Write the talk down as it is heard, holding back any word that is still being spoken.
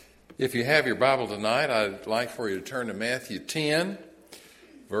If you have your Bible tonight, I'd like for you to turn to Matthew 10,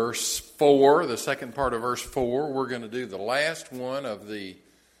 verse 4, the second part of verse 4. We're going to do the last one of the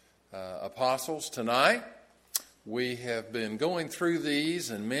apostles tonight. We have been going through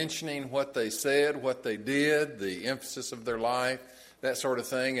these and mentioning what they said, what they did, the emphasis of their life, that sort of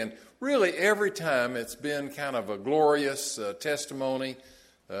thing. And really every time it's been kind of a glorious testimony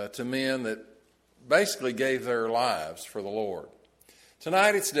to men that basically gave their lives for the Lord.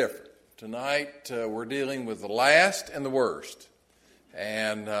 Tonight it's different. Tonight we're dealing with the last and the worst.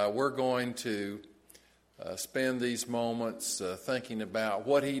 And we're going to spend these moments thinking about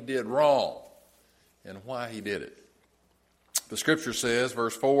what he did wrong and why he did it. The scripture says,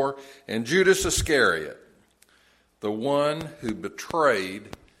 verse 4, "And Judas Iscariot, the one who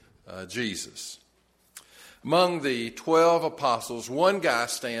betrayed Jesus." Among the 12 apostles, one guy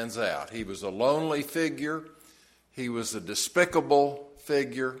stands out. He was a lonely figure. He was a despicable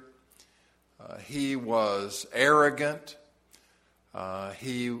figure. He was arrogant.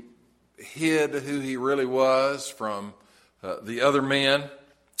 He hid who he really was from the other men.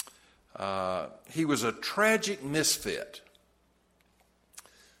 He was a tragic misfit,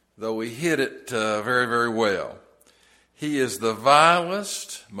 though he hid it very, very well. He is the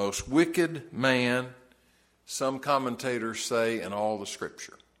vilest, most wicked man, some commentators say, in all the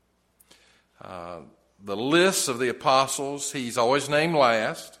Scripture. The lists of the apostles, he's always named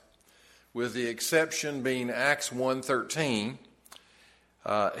last, with the exception being Acts 1:13.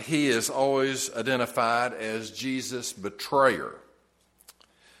 He is always identified as Jesus' betrayer.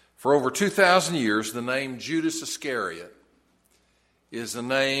 For over 2,000 years, the name Judas Iscariot is a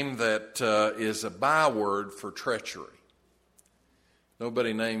name that is a byword for treachery.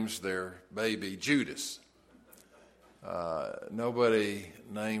 Nobody names their baby Judas. Nobody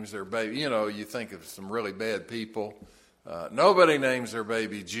names their baby. You know, you think of some really bad people. Nobody names their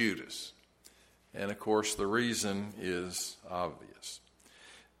baby Judas. And, of course, the reason is obvious.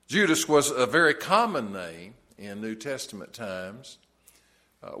 Judas was a very common name in New Testament times.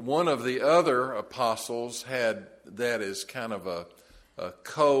 One of the other apostles had that as kind of a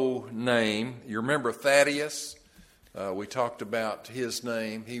co-name. You remember Thaddeus? We talked about his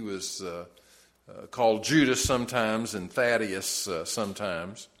name. He was called Judas sometimes and Thaddeus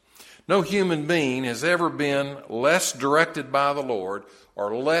sometimes. No human being has ever been less directed by the Lord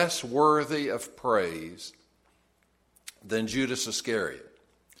or less worthy of praise than Judas Iscariot.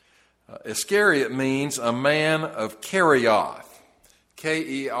 Iscariot means a man of Kerioth,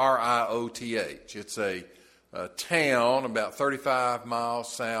 K-E-R-I-O-T-H. It's a town about 35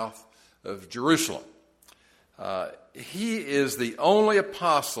 miles south of Jerusalem. He is the only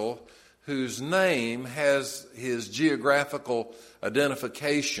apostle whose name has his geographical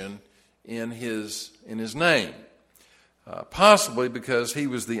identification in his name, possibly because he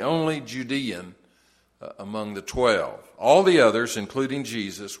was the only Judean among the 12. All the others, including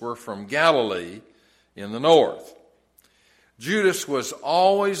Jesus, were from Galilee in the north. Judas was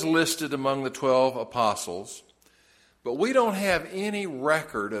always listed among the 12 apostles, but we don't have any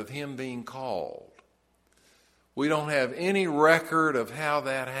record of him being called. We don't have any record of how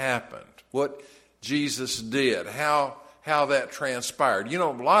that happened, what Jesus did, how that transpired. You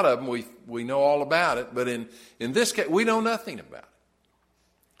know, a lot of them we know all about it, but in this case, we know nothing about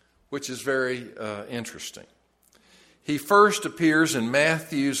it, which is very interesting. He first appears in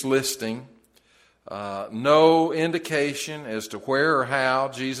Matthew's listing. No indication as to where or how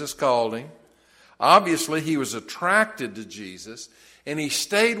Jesus called him. Obviously, he was attracted to Jesus, and he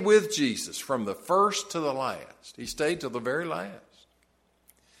stayed with Jesus from the first to the last. He stayed till the very last.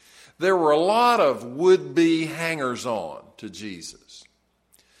 There were a lot of would-be hangers-on to Jesus.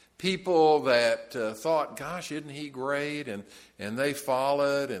 People that thought, gosh, isn't he great? And they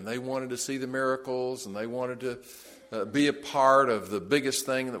followed, and they wanted to see the miracles, and they wanted to be a part of the biggest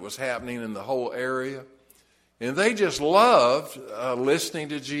thing that was happening in the whole area. And they just loved listening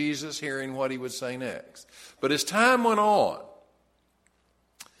to Jesus, hearing what he would say next. But as time went on,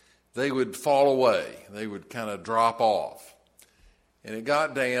 they would fall away. They would kind of drop off. And it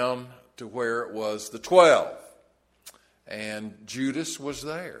got down to where it was the 12. And Judas was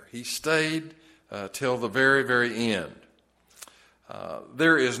there. He stayed till the very, very end.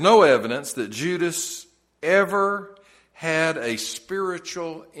 There is no evidence that Judas ever had a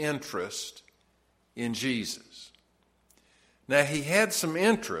spiritual interest in Jesus. Now, he had some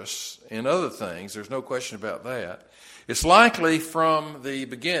interests in other things. There's no question about that. It's likely from the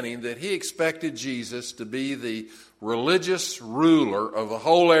beginning that he expected Jesus to be the religious ruler of the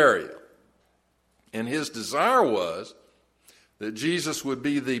whole area. And his desire was that Jesus would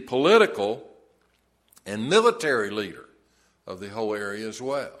be the political and military leader of the whole area as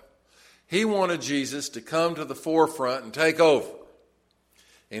well. He wanted Jesus to come to the forefront and take over.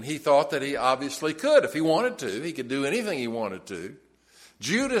 And he thought that he obviously could. If he wanted to, he could do anything he wanted to.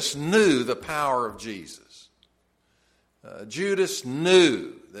 Judas knew the power of Jesus. Judas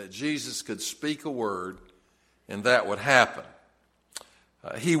knew that Jesus could speak a word and that would happen.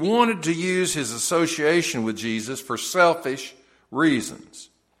 He wanted to use his association with Jesus for selfish reasons.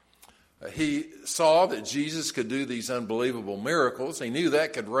 He saw that Jesus could do these unbelievable miracles. He knew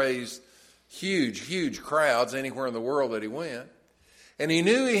that could raise huge crowds anywhere in the world that he went. And he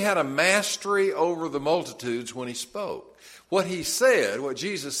knew he had a mastery over the multitudes when he spoke. What he said, what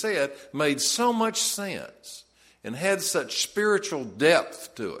Jesus said, made so much sense and had such spiritual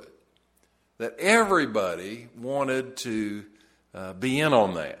depth to it that everybody wanted to be in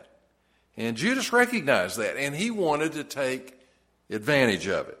on that. And Judas recognized that, and he wanted to take advantage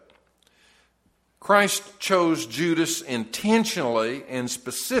of it. Christ chose Judas intentionally and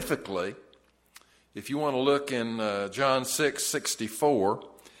specifically. If you want to look in John 6:64,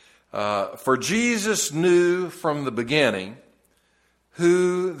 for Jesus knew from the beginning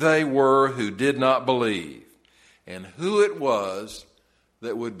who they were who did not believe and who it was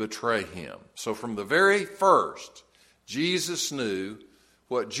that would betray him. So from the very first, Jesus knew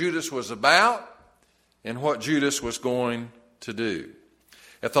what Judas was about and what Judas was going to do.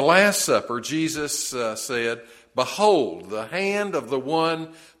 At the Last Supper, Jesus said, "Behold, the hand of the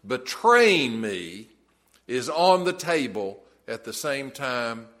one betraying me is on the table at the same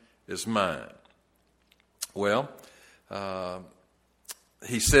time as mine." Well,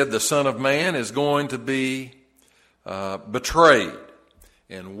 he said the Son of Man is going to be betrayed.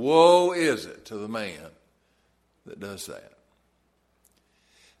 And woe is it to the man that does that.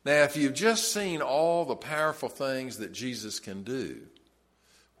 Now, if you've just seen all the powerful things that Jesus can do,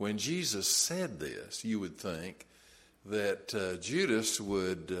 when Jesus said this, you would think that Judas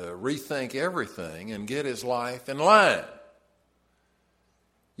would rethink everything and get his life in line.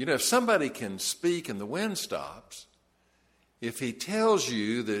 You know, if somebody can speak and the wind stops, if he tells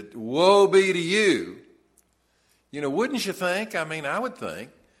you that woe be to you, you know, wouldn't you think, I would think,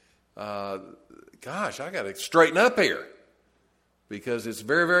 gosh, I got to straighten up here because it's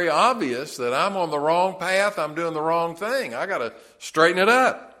very, very obvious that I'm on the wrong path. I'm doing the wrong thing. I got to straighten it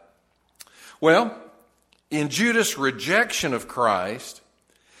up. Well, in Judas' rejection of Christ,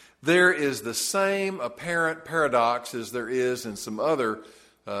 there is the same apparent paradox as there is in some other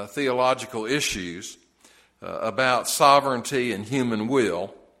theological issues about sovereignty and human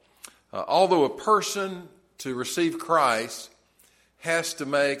will. Although a person to receive Christ has to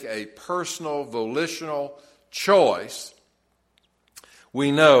make a personal volitional choice,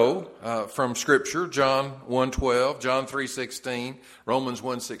 we know from Scripture, John 1:12, John 3:16, Romans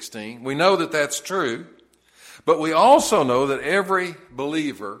 1:16, we know that that's true, but we also know that every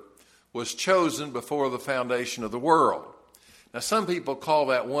believer was chosen before the foundation of the world. Now, some people call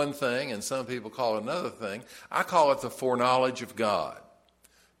that one thing and some people call it another thing. I call it the foreknowledge of God.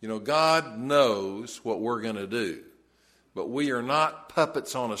 You know, God knows what we're going to do, but we are not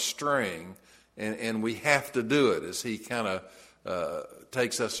puppets on a string, and we have to do it as he kind of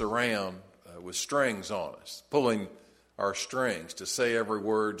takes us around with strings on us, pulling our strings to say every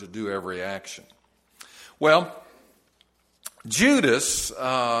word, to do every action. Well, Judas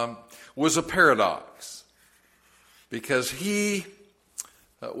was a paradox because he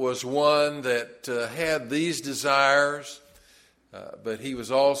was one that had these desires, but he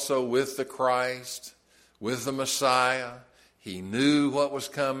was also with the Christ, with the Messiah. He knew what was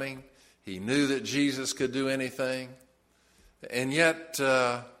coming. He knew that Jesus could do anything. And yet,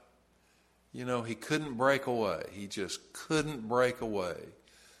 he couldn't break away. He just couldn't break away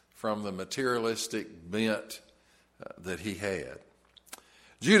from the materialistic bent that he had.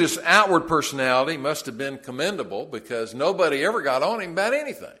 Judas' outward personality must have been commendable because nobody ever got on him about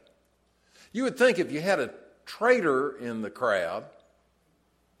anything. You would think if you had a traitor in the crowd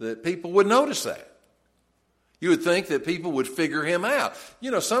that people would notice that. You would think that people would figure him out. You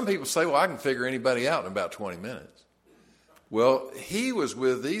know, some people say, well, I can figure anybody out in about 20 minutes. Well, he was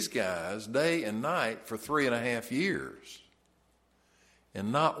with these guys day and night for 3.5 years.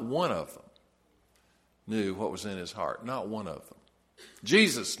 And not one of them knew what was in his heart. Not one of them.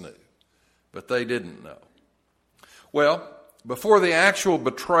 Jesus knew, but they didn't know. Well, before the actual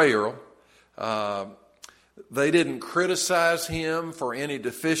betrayal, they didn't criticize him for any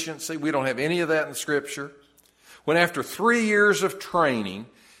deficiency. We don't have any of that in Scripture. When after 3 years of training,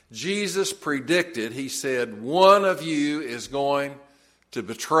 Jesus predicted, he said, one of you is going to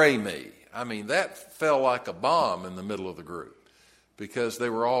betray me. I mean, that fell like a bomb in the middle of the group because they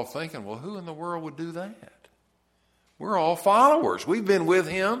were all thinking, well, who in the world would do that? We're all followers. We've been with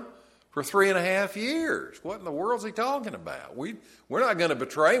him for 3.5 years. What in the world is he talking about? We're not going to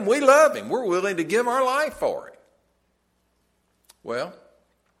betray him. We love him. We're willing to give our life for him. Well,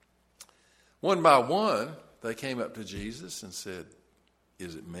 one by one, they came up to Jesus and said,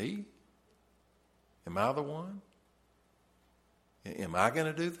 is it me? Am I the one? Am I going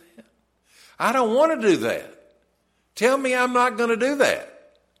to do that? I don't want to do that. Tell me I'm not going to do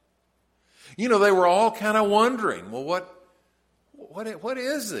that. You know, they were all kind of wondering, well, what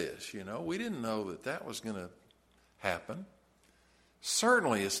is this? You know, we didn't know that was going to happen.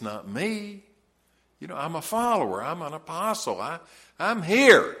 Certainly it's not me. You know, I'm a follower. I'm an apostle. I'm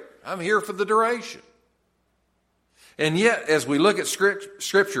here. I'm here for the duration. And yet, as we look at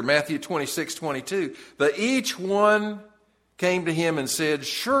Scripture, Matthew 26:22, each one came to him and said,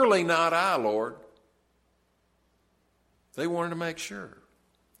 surely not I, Lord. They wanted to make sure.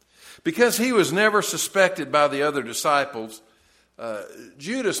 Because he was never suspected by the other disciples,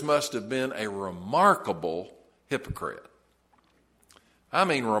 Judas must have been a remarkable hypocrite. I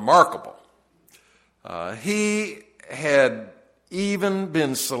mean, remarkable. He had even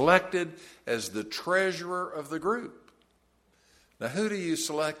been selected as the treasurer of the group. Now, who do you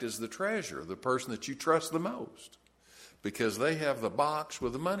select as the treasurer? The person that you trust the most, because they have the box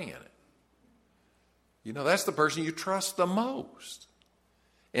with the money in it. You know, that's the person you trust the most.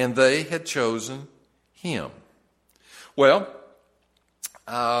 And they had chosen him. Well,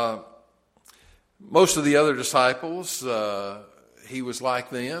 most of the other disciples, he was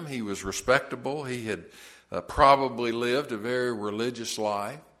like them. He was respectable. He had probably lived a very religious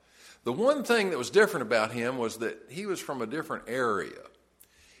life. The one thing that was different about him was that he was from a different area.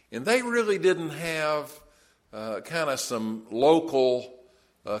 And they really didn't have kind of some local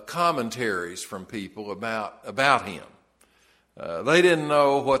commentaries from people about him. They didn't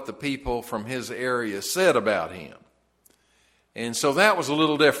know what the people from his area said about him. And so that was a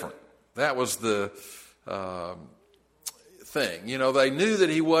little different. That was the thing. You know, they knew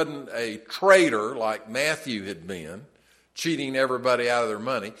that he wasn't a traitor like Matthew had been, cheating everybody out of their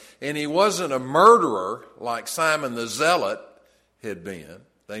money. And he wasn't a murderer like Simon the Zealot had been.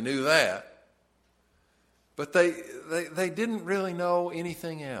 They knew that. But they didn't really know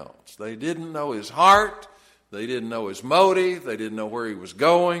anything else. They didn't know his heart. They didn't know his motive. They didn't know where he was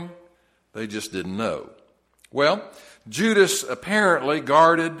going. They just didn't know. Well, Judas apparently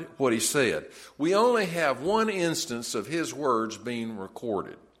guarded what he said. We only have one instance of his words being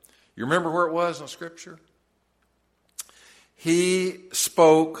recorded. You remember where it was in Scripture? He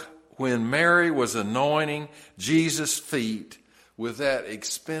spoke when Mary was anointing Jesus' feet with that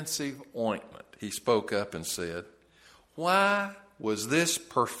expensive ointment. He spoke up and said, why was this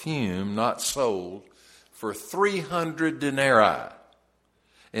perfume not sold for 300 denarii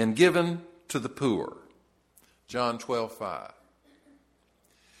and given to the poor? John 12:5.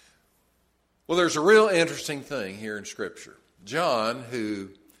 Well, there's a real interesting thing here in Scripture. John, who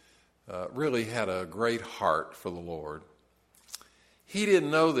really had a great heart for the Lord, he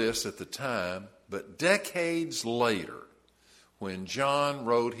didn't know this at the time, but decades later, when John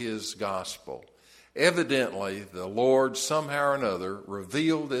wrote his gospel, evidently the Lord somehow or another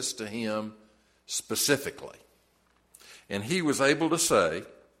revealed this to him specifically. And he was able to say,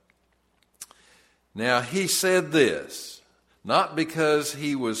 now he said this, not because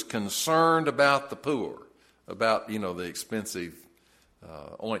he was concerned about the poor, about, the expensive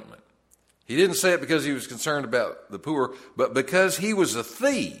ointment. He didn't say it because he was concerned about the poor, but because he was a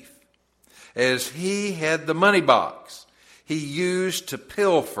thief, as he had the money box he used to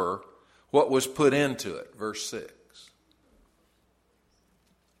pilfer what was put into it. Verse 6.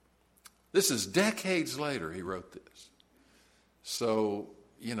 This is decades later he wrote this. So,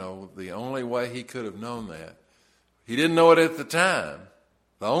 the only way he could have known that, he didn't know it at the time.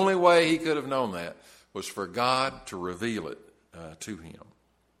 The only way he could have known that was for God to reveal it to him.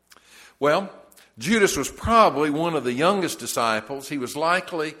 Well, Judas was probably one of the youngest disciples. He was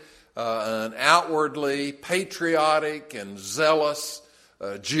likely an outwardly patriotic and zealous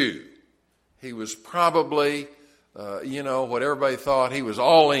Jew. He was probably, what everybody thought, he was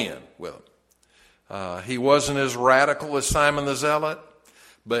all in with them. He wasn't as radical as Simon the Zealot,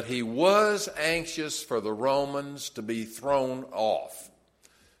 but he was anxious for the Romans to be thrown off.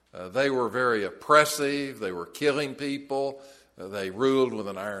 They were very oppressive. They were killing people. They ruled with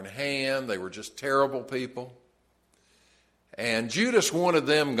an iron hand. They were just terrible people. And Judas wanted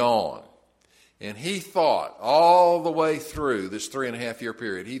them gone. And he thought all the way through this 3.5-year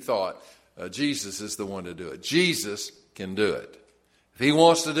period, he thought Jesus is the one to do it. Jesus can do it. If he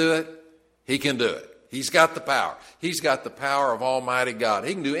wants to do it, he can do it. He's got the power. He's got the power of Almighty God.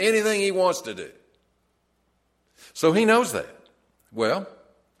 He can do anything he wants to do. So he knows that. Well,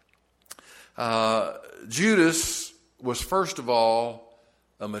 Judas was, first of all,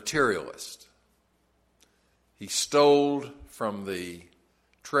 a materialist. He stole from the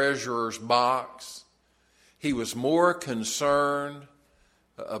treasurer's box. He was more concerned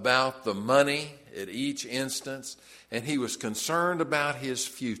about the money at each instance, and he was concerned about his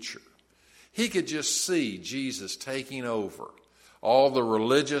future. He could just see Jesus taking over all the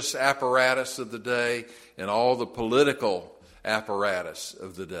religious apparatus of the day and all the political apparatus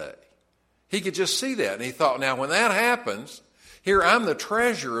of the day. He could just see that, and he thought, now when that happens, here I'm the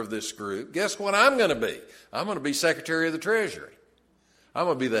treasurer of this group. Guess what I'm going to be? I'm going to be Secretary of the Treasury. I'm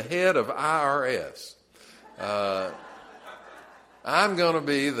going to be the head of IRS. I'm going to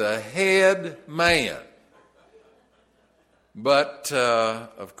be the head man. But,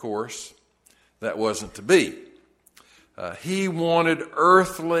 of course, that wasn't to be. He wanted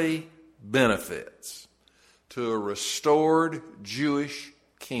earthly benefits to a restored Jewish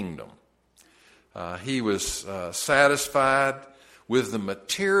kingdom. He was satisfied with the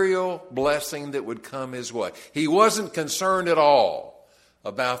material blessing that would come his way. He wasn't concerned at all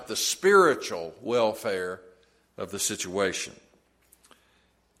about the spiritual welfare of the situation.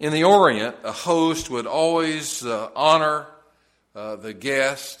 In the Orient, a host would always honor the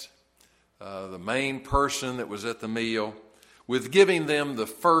guest, the main person that was at the meal, with giving them the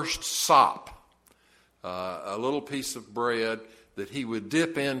first sop, a little piece of bread that he would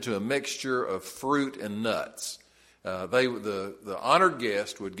dip into a mixture of fruit and nuts. The honored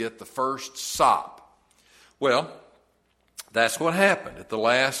guest would get the first sop. Well, that's what happened. At the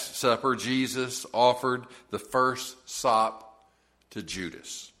Last Supper, Jesus offered the first sop to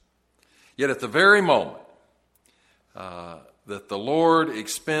Judas. Yet at the very moment that the Lord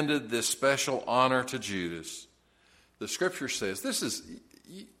expended this special honor to Judas, the Scripture says,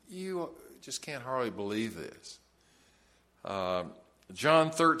 you just can't hardly believe this. John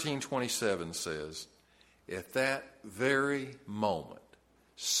 13:27 says, at that very moment,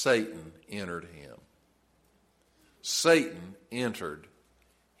 Satan entered him. Satan entered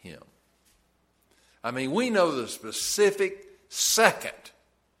him. I mean, we know the specific second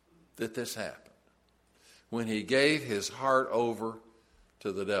that this happened, when he gave his heart over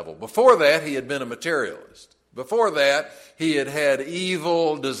to the devil. Before that, he had been a materialist. Before that, he had had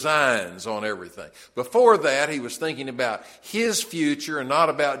evil designs on everything. Before that, he was thinking about his future and not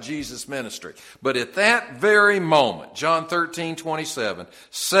about Jesus' ministry. But at that very moment, John 13:27,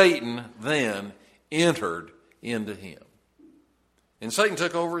 Satan then entered into him. And Satan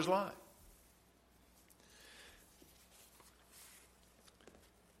took over his life.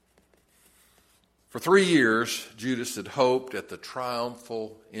 For 3 years, Judas had hoped at the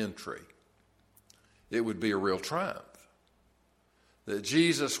triumphal entry. It would be a real triumph. That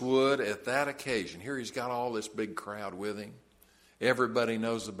Jesus would, at that occasion, here he's got all this big crowd with him. Everybody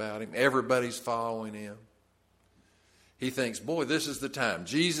knows about him. Everybody's following him. He thinks, boy, this is the time.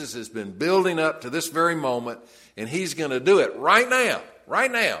 Jesus has been building up to this very moment, and he's going to do it right now.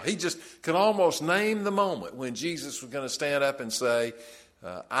 Right now. He just could almost name the moment when Jesus was going to stand up and say,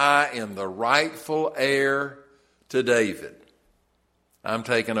 I am the rightful heir to David. I'm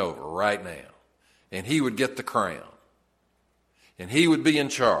taking over right now. And he would get the crown. And he would be in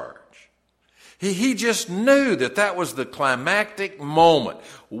charge. He just knew that was the climactic moment,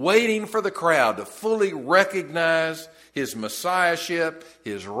 waiting for the crowd to fully recognize his messiahship,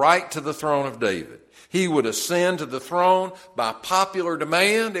 his right to the throne of David. He would ascend to the throne by popular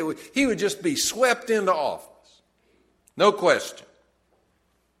demand. He would just be swept into office. No question.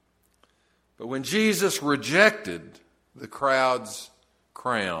 But when Jesus rejected the crowd's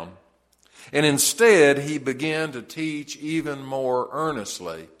crown, and instead he began to teach even more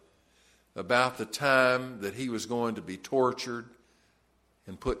earnestly about the time that he was going to be tortured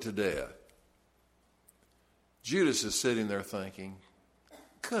and put to death, Judas is sitting there thinking,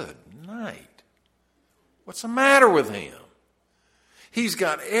 good night. What's the matter with him? He's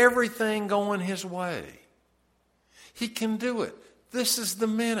got everything going his way. He can do it. This is the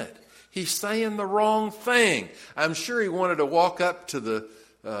minute. He's saying the wrong thing. I'm sure he wanted to walk up to the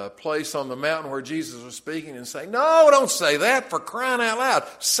place on the mountain where Jesus was speaking and say, no, don't say that, for crying out loud.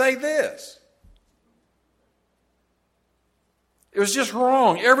 Say this. It was just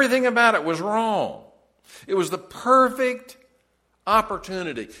wrong. Everything about it was wrong. It was the perfect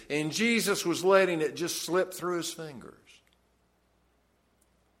opportunity, and Jesus was letting it just slip through his fingers.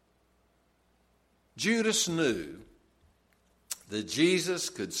 Judas knew that Jesus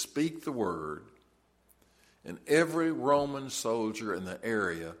could speak the word, and every Roman soldier in the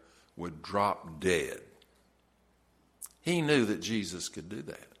area would drop dead. He knew that Jesus could do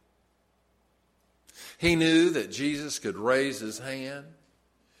that. He knew that Jesus could raise his hand,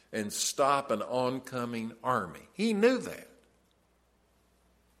 and stop an oncoming army. He knew that.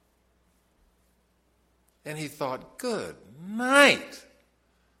 And he thought, good night.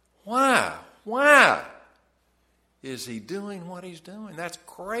 Why? Why is he doing what he's doing? That's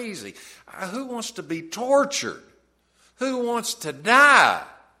crazy. Who wants to be tortured? Who wants to die?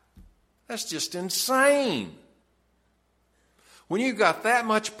 That's just insane. When you've got that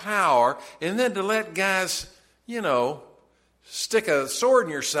much power, and then to let guys, stick a sword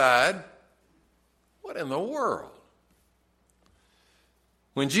in your side, what in the world?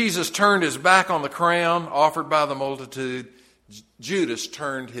 When Jesus turned his back on the crown offered by the multitude, Judas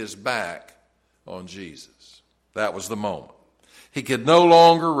turned his back on Jesus. That was the moment. He could no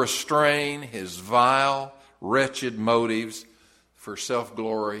longer restrain his vile, wretched motives for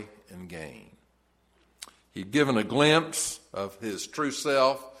self-glory and gain. He'd given a glimpse of his true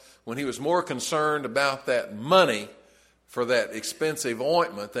self when he was more concerned about that money for that expensive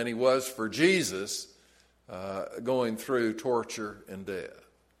ointment than he was for Jesus going through torture and death.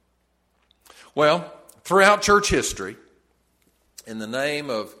 Well, throughout church history, in the name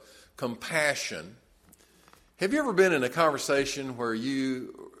of compassion, have you ever been in a conversation where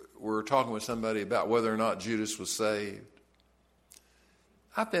you were talking with somebody about whether or not Judas was saved?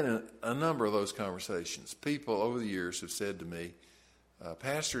 I've been in a number of those conversations. People over the years have said to me,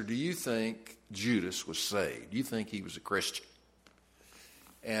 Pastor, do you think Judas was saved? Do you think he was a Christian?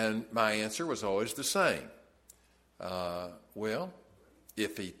 And my answer was always the same. Well,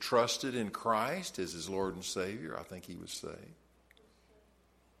 if he trusted in Christ as his Lord and Savior, I think he was saved.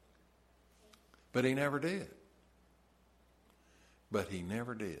 But he never did. But he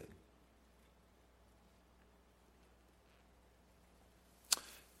never did.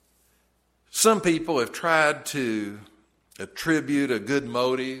 Some people have tried to attribute a good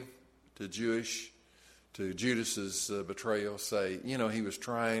motive to Judas's betrayal, say, he was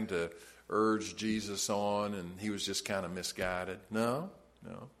trying to urge Jesus on and he was just kind of misguided. No,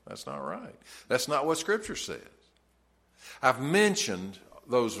 that's not right. That's not what Scripture says. I've mentioned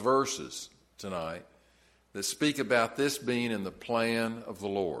those verses tonight that speak about this being in the plan of the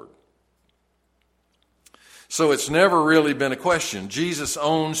Lord. So it's never really been a question. Jesus'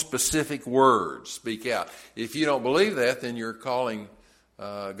 own specific words speak out. If you don't believe that, then you're calling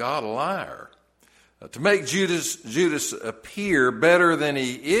God a liar. To make Judas appear better than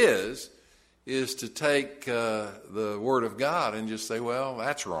he is to take the Word of God and just say, well,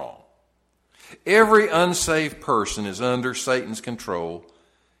 that's wrong. Every unsaved person is under Satan's control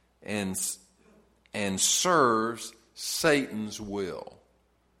and serves Satan's will.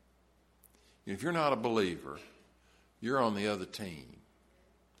 If you're not a believer, you're on the other team.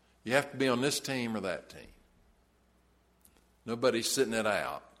 You have to be on this team or that team. Nobody's sitting it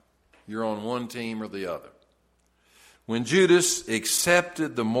out. You're on one team or the other. When Judas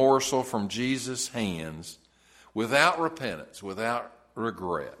accepted the morsel from Jesus' hands without repentance, without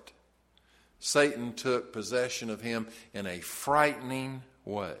regret, Satan took possession of him in a frightening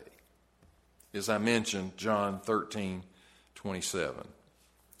way. As I mentioned, John 13:27.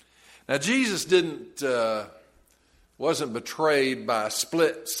 Now, Jesus wasn't betrayed by a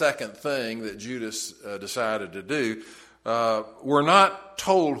split-second thing that Judas decided to do. We're not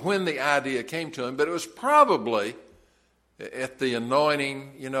told when the idea came to him, but it was probably at the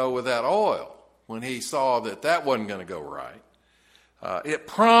anointing, with that oil, when he saw that wasn't going to go right. It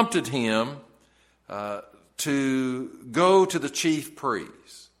prompted him to go to the chief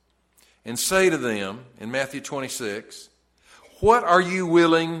priests and say to them in Matthew 26, "What are you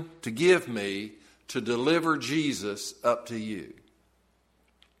willing to give me to deliver Jesus up to you?"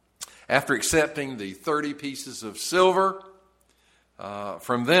 After accepting the 30 pieces of silver,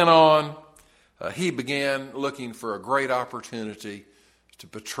 from then on, he began looking for a great opportunity to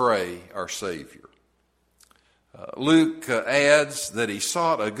betray our Savior. Luke adds that he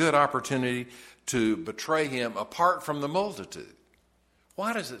sought a good opportunity to betray him apart from the multitude.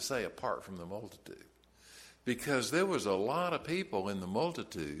 Why does it say apart from the multitude? Because there was a lot of people in the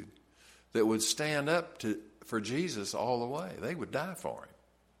multitude that would stand up for Jesus all the way. They would die for him.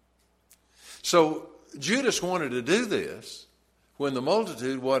 So Judas wanted to do this when the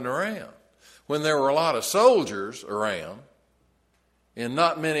multitude wasn't around, when there were a lot of soldiers around and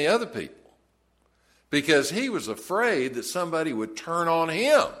not many other people, because he was afraid that somebody would turn on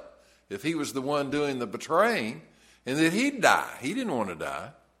him if he was the one doing the betraying and that he'd die. He didn't want to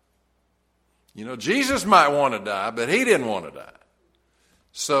die. Jesus might want to die, but he didn't want to die.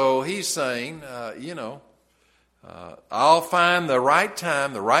 So he's saying, I'll find the right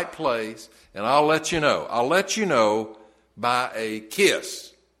time, the right place, and I'll let you know. I'll let you know by a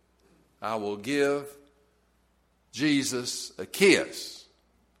kiss. I will give Jesus a kiss.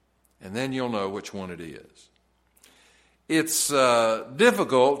 and then you'll know which one it is. It's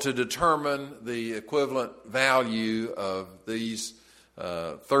difficult to determine the equivalent value of these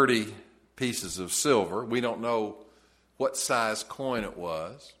 30 pieces of silver. We don't know what size coin it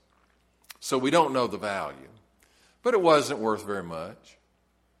was, so we don't know the value. But it wasn't worth very much.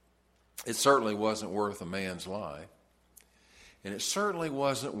 It certainly wasn't worth a man's life. And it certainly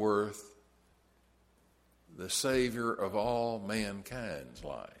wasn't worth the Savior of all mankind's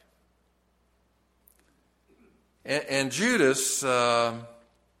life. And Judas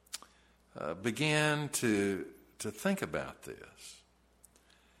began to think about this.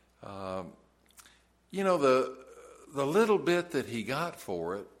 The little bit that he got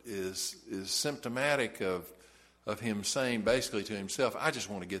for it is symptomatic of him saying basically to himself, I just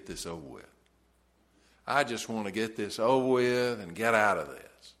want to get this over with. I just want to get this over with and get out of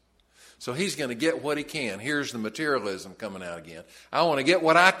this. So he's going to get what he can. Here's the materialism coming out again. I want to get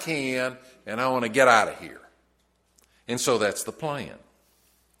what I can, and I want to get out of here. And so that's the plan.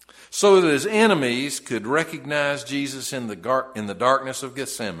 So that his enemies could recognize Jesus in the darkness of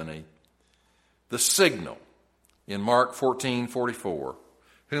Gethsemane, the signal in Mark 14:44,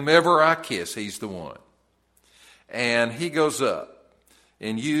 whomever I kiss, he's the one. And he goes up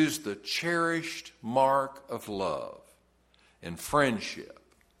and used the cherished mark of love and friendship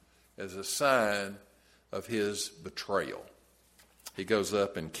as a sign of his betrayal. He goes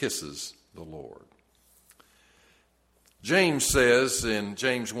up and kisses the Lord. James says in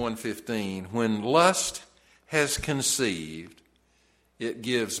James 1:15, when lust has conceived, it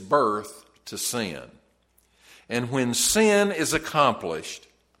gives birth to sin. And when sin is accomplished,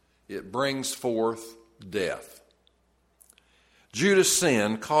 it brings forth death. Judas'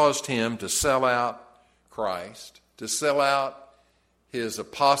 sin caused him to sell out Christ, to sell out his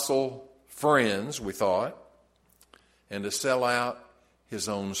apostle friends, we thought, and to sell out his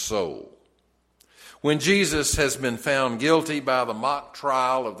own soul. When Jesus has been found guilty by the mock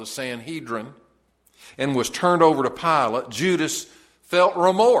trial of the Sanhedrin and was turned over to Pilate, Judas felt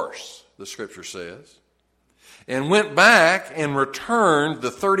remorse, the scripture says, and went back and returned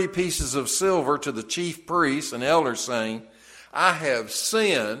the 30 pieces of silver to the chief priests and elders, saying, I have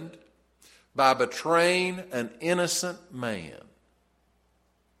sinned by betraying an innocent man.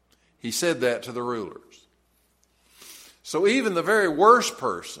 He said that to the rulers. So even the very worst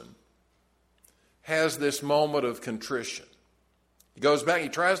person has this moment of contrition. He goes back, he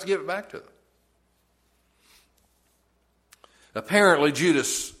tries to give it back to them. Apparently,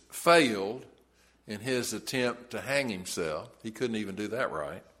 Judas failed in his attempt to hang himself. He couldn't even do that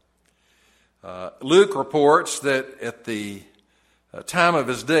right. Luke reports that at the time of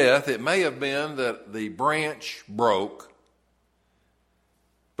his death, it may have been that the branch broke,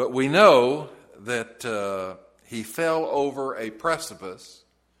 but we know that he fell over a precipice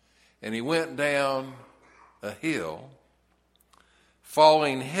and he went down a hill,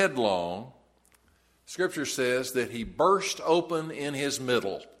 falling headlong. Scripture says that he burst open in his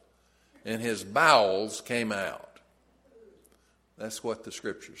middle and his bowels came out. That's what the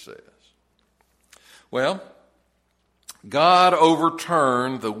scripture says. Well, God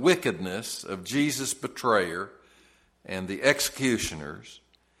overturned the wickedness of Jesus' betrayer and the executioners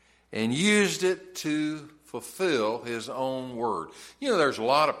and used it to fulfill his own word. You know, there's a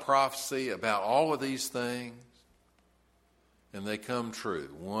lot of prophecy about all of these things, and they come true,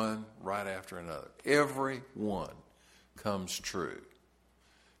 one right after another. Every one comes true,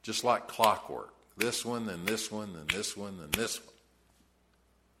 just like clockwork. This one, then this one, then this one, then this one.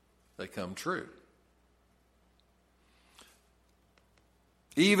 They come true.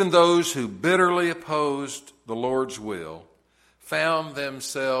 Even those who bitterly opposed the Lord's will found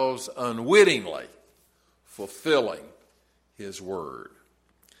themselves unwittingly fulfilling his word.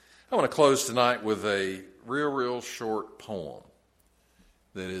 I want to close tonight with a real short poem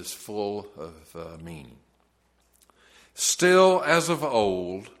that is full of meaning. Still as of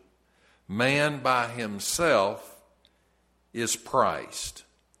old, man by himself is priced.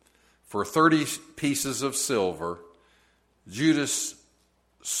 For 30 pieces of silver, Judas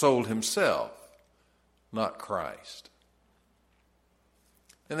sold himself, not Christ.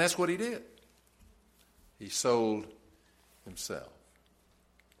 And that's what he did. He sold himself.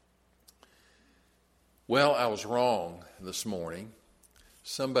 Well, I was wrong this morning.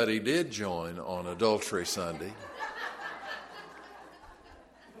 Somebody did join on Adultery Sunday.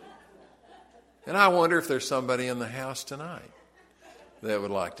 And I wonder if there's somebody in the house tonight that would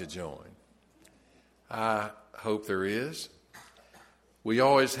like to join. I hope there is. We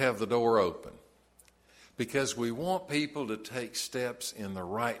always have the door open because we want people to take steps in the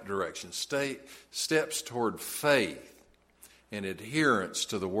right direction, steps toward faith and adherence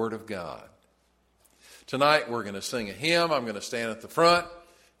to the Word of God. Tonight we're going to sing a hymn. I'm going to stand at the front.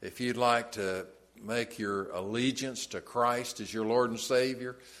 If you'd like to make your allegiance to Christ as your Lord and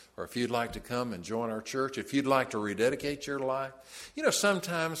Savior, or if you'd like to come and join our church, if you'd like to rededicate your life. You know,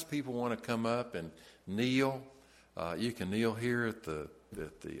 sometimes people want to come up and kneel. You can kneel here at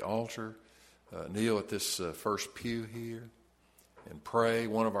the altar, kneel at this first pew here, and pray.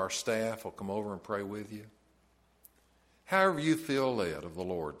 One of our staff will come over and pray with you. However you feel led of the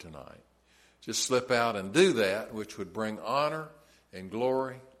Lord tonight, just slip out and do that, which would bring honor and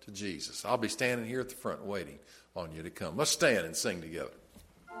glory to Jesus. I'll be standing here at the front waiting on you to come. Let's stand and sing together.